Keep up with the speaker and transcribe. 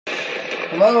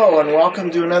Hello, and welcome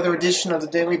to another edition of the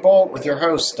Daily Bolt with your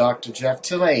host, Dr. Jeff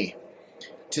Tilley.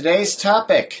 Today's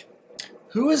topic: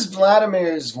 who is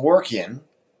Vladimir Zworkyin,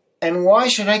 and why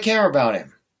should I care about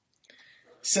him?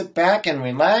 Sit back and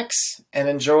relax and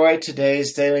enjoy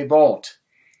today's Daily Bolt.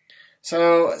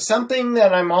 So, something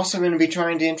that I'm also going to be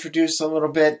trying to introduce a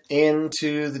little bit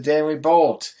into the Daily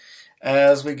Bolt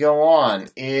as we go on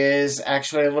is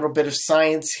actually a little bit of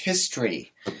science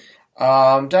history.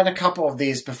 I've done a couple of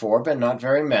these before, but not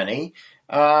very many.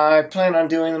 I plan on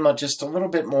doing them just a little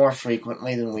bit more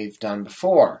frequently than we've done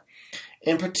before.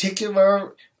 In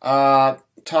particular,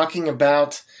 talking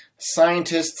about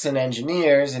scientists and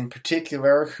engineers in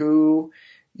particular who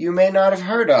you may not have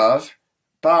heard of,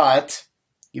 but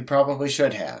you probably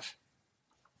should have.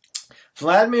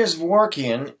 Vladimir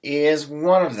Zworkyin is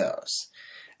one of those.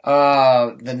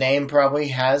 The name probably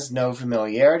has no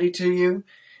familiarity to you.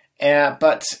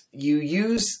 But you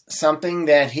use something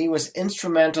that he was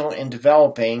instrumental in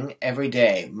developing every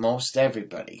day, most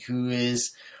everybody who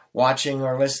is watching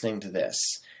or listening to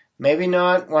this. Maybe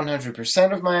not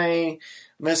 100% of my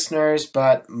listeners,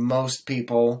 but most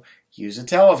people use a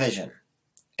television.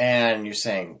 And you're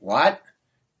saying, what?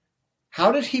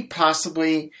 How did he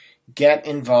possibly get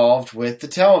involved with the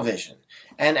television?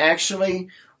 And actually,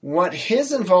 what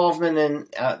his involvement in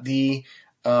the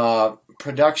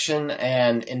production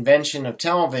and invention of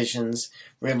televisions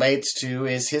relates to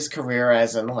is his career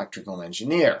as an electrical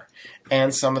engineer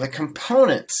and some of the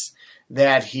components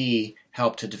that he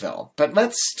helped to develop. But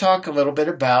let's talk a little bit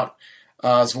about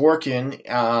Zworkyin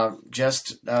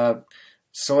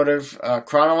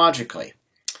chronologically.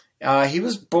 He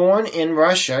was born in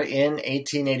Russia in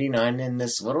 1889 in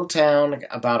this little town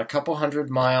about a couple hundred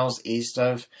miles east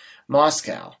of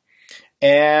Moscow.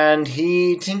 And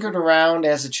he tinkered around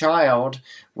as a child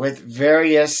with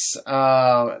various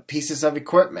pieces of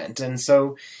equipment. And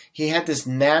so he had this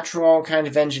natural kind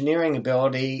of engineering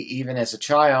ability even as a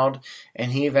child.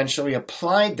 And he eventually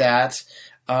applied that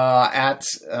at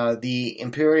the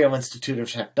Imperial Institute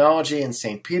of Technology in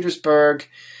St. Petersburg,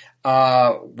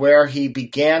 where he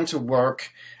began to work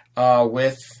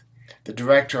with the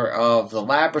director of the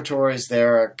laboratories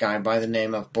there, a guy by the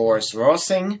name of Boris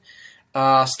Rosing.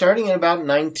 Starting in about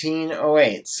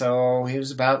 1908, so he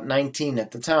was about 19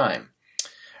 at the time.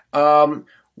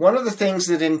 One of the things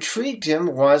that intrigued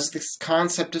him was this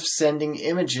concept of sending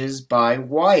images by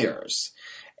wires.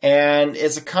 And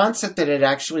it's a concept that had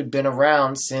actually been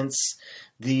around since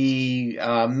the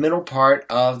middle part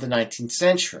of the 19th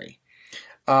century.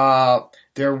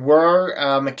 There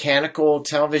were mechanical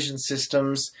television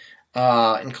systems,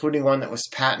 including one that was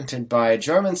patented by a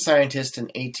German scientist in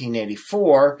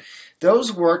 1884.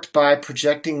 Those worked by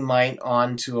projecting light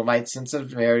onto a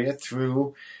light-sensitive area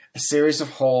through a series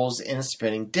of holes in a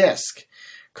spinning disk.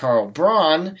 Carl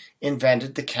Braun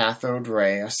invented the cathode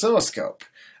ray oscilloscope,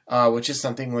 which is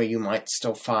something where you might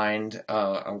still find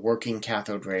a working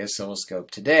cathode ray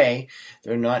oscilloscope today.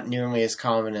 They're not nearly as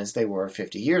common as they were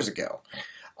 50 years ago.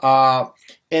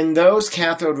 In those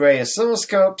cathode ray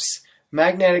oscilloscopes,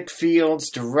 magnetic fields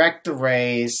direct the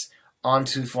rays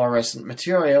onto fluorescent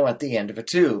material at the end of a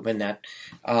tube, and that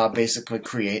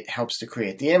basically helps to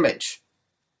create the image.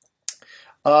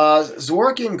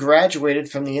 Zworkyin graduated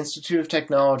from the Institute of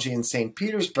Technology in St.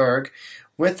 Petersburg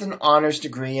with an honors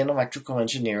degree in electrical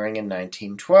engineering in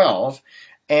 1912,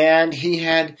 and he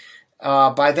had,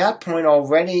 by that point,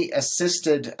 already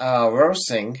assisted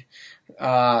Rosing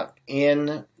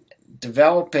in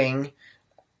developing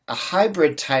a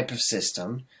hybrid type of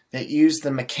system that used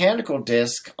the mechanical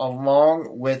disc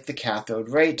along with the cathode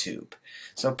ray tube.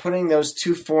 So putting those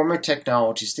two former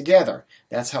technologies together,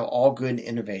 that's how all good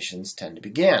innovations tend to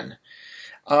begin.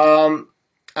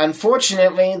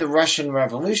 Unfortunately, the Russian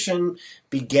Revolution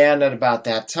began at about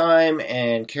that time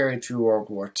and carried through World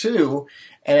War II.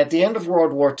 And at the end of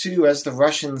World War II, as the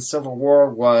Russian Civil War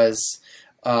was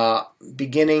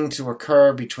beginning to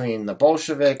occur between the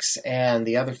Bolsheviks and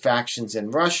the other factions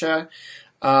in Russia,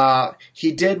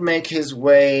 he did make his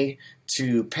way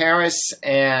to Paris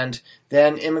and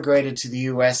then immigrated to the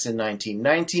U.S. in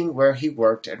 1919, where he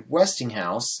worked at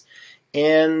Westinghouse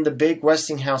in the big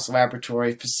Westinghouse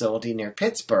laboratory facility near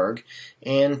Pittsburgh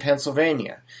in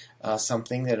Pennsylvania,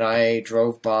 something that I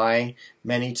drove by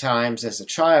many times as a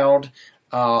child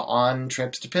on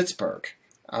trips to Pittsburgh.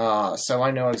 So I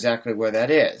know exactly where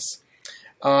that is.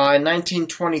 In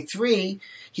 1923,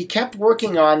 he kept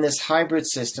working on this hybrid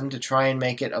system to try and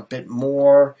make it a bit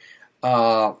more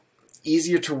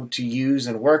easier to use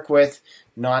and work with,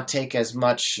 not take as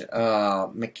much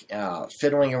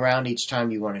fiddling around each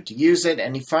time you wanted to use it.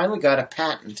 And he finally got a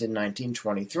patent in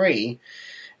 1923.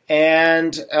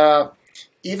 And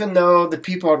even though the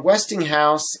people at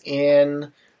Westinghouse,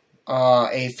 in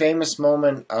a famous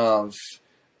moment of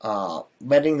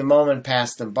letting the moment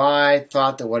pass them by,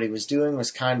 thought that what he was doing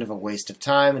was kind of a waste of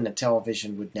time and that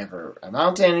television would never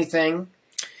amount to anything,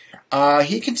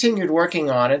 he continued working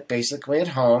on it basically at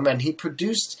home, and he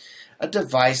produced a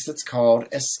device that's called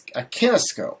a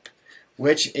kinescope,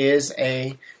 which is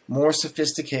a more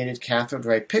sophisticated cathode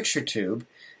ray picture tube,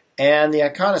 and the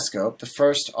iconoscope, the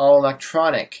first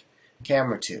all-electronic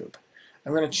camera tube.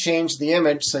 I'm going to change the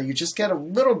image so you just get a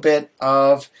little bit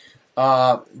of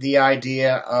the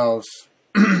idea of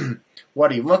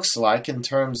what he looks like in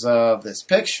terms of this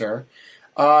picture.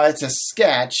 It's a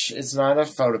sketch. It's not a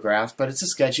photograph, but it's a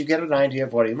sketch. You get an idea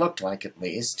of what he looked like, at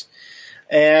least.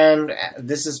 And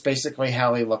this is basically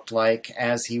how he looked like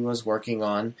as he was working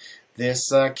on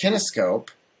this kinescope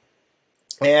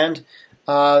and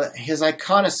his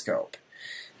iconoscope.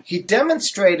 He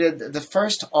demonstrated the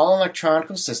first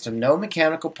all-electronic system, no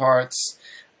mechanical parts,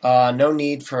 no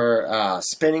need for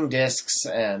spinning discs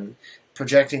and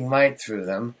projecting light through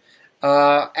them,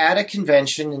 at a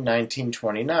convention in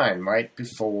 1929, right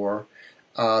before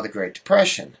the Great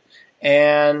Depression.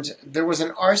 And there was an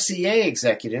RCA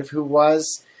executive who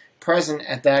was present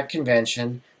at that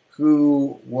convention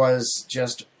who was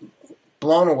just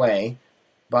blown away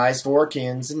by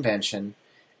Zworkyn's invention,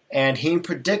 and he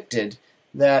predicted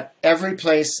that every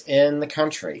place in the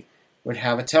country would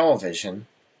have a television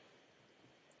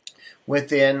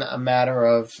within a matter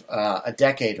of a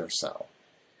decade or so.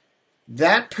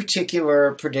 That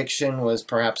particular prediction was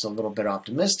perhaps a little bit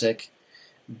optimistic,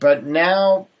 but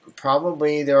now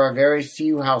probably there are very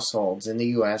few households in the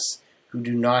U.S. who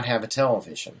do not have a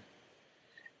television.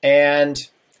 And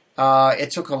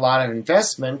it took a lot of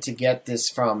investment to get this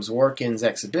from Zworkyn's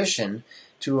exhibition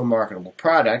to a marketable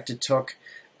product. It took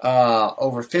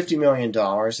over $50 million,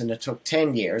 and it took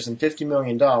 10 years, and $50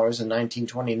 million in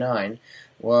 1929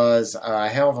 was a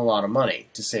hell of a lot of money,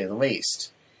 to say the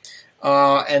least.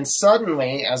 And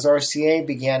suddenly, as RCA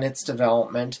began its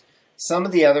development, some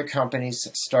of the other companies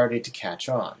started to catch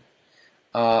on.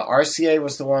 RCA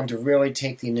was the one to really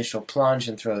take the initial plunge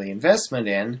and throw the investment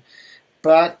in,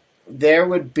 but there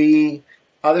would be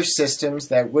other systems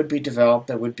that would be developed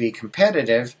that would be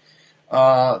competitive,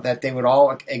 that they would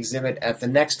all exhibit at the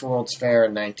next World's Fair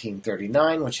in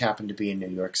 1939, which happened to be in New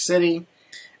York City.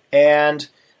 And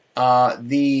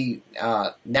the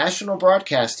National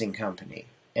Broadcasting Company,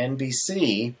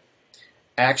 NBC,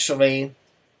 actually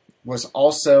was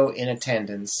also in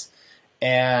attendance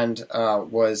and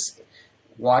was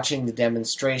watching the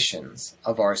demonstrations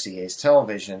of RCA's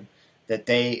television that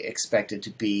they expected to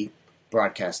be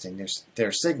broadcasting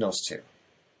their signals to.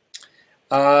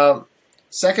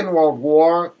 Second World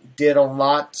War did a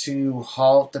lot to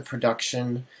halt the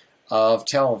production of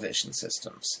television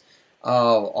systems.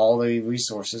 All the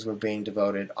resources were being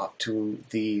devoted up to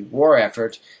the war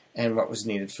effort and what was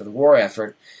needed for the war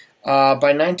effort.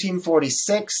 By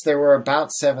 1946, there were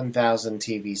about 7,000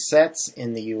 TV sets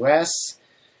in the U.S.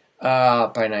 By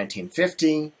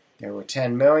 1950, there were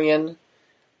 10 million.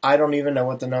 I don't even know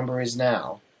what the number is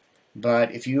now.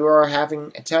 But if you are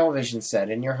having a television set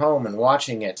in your home and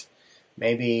watching it,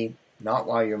 maybe not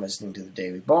while you're listening to the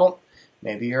Daily Bolt,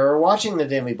 maybe you're watching the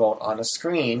Daily Bolt on a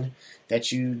screen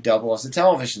that you double as a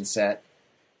television set,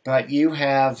 but you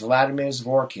have Vladimir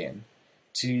Zworkyin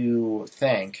to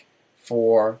thank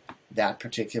for that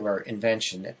particular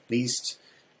invention, at least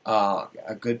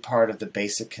a good part of the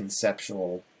basic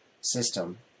conceptual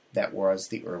system that was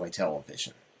the early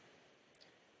television.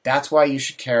 That's why you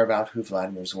should care about who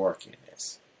Vladimir Zworkyin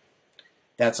is.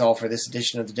 That's all for this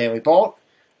edition of the Daily Bolt.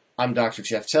 I'm Dr.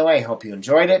 Jeff Tilley. I hope you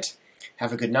enjoyed it.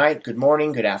 Have a good night, good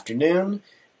morning, good afternoon,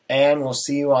 and we'll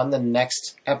see you on the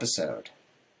next episode.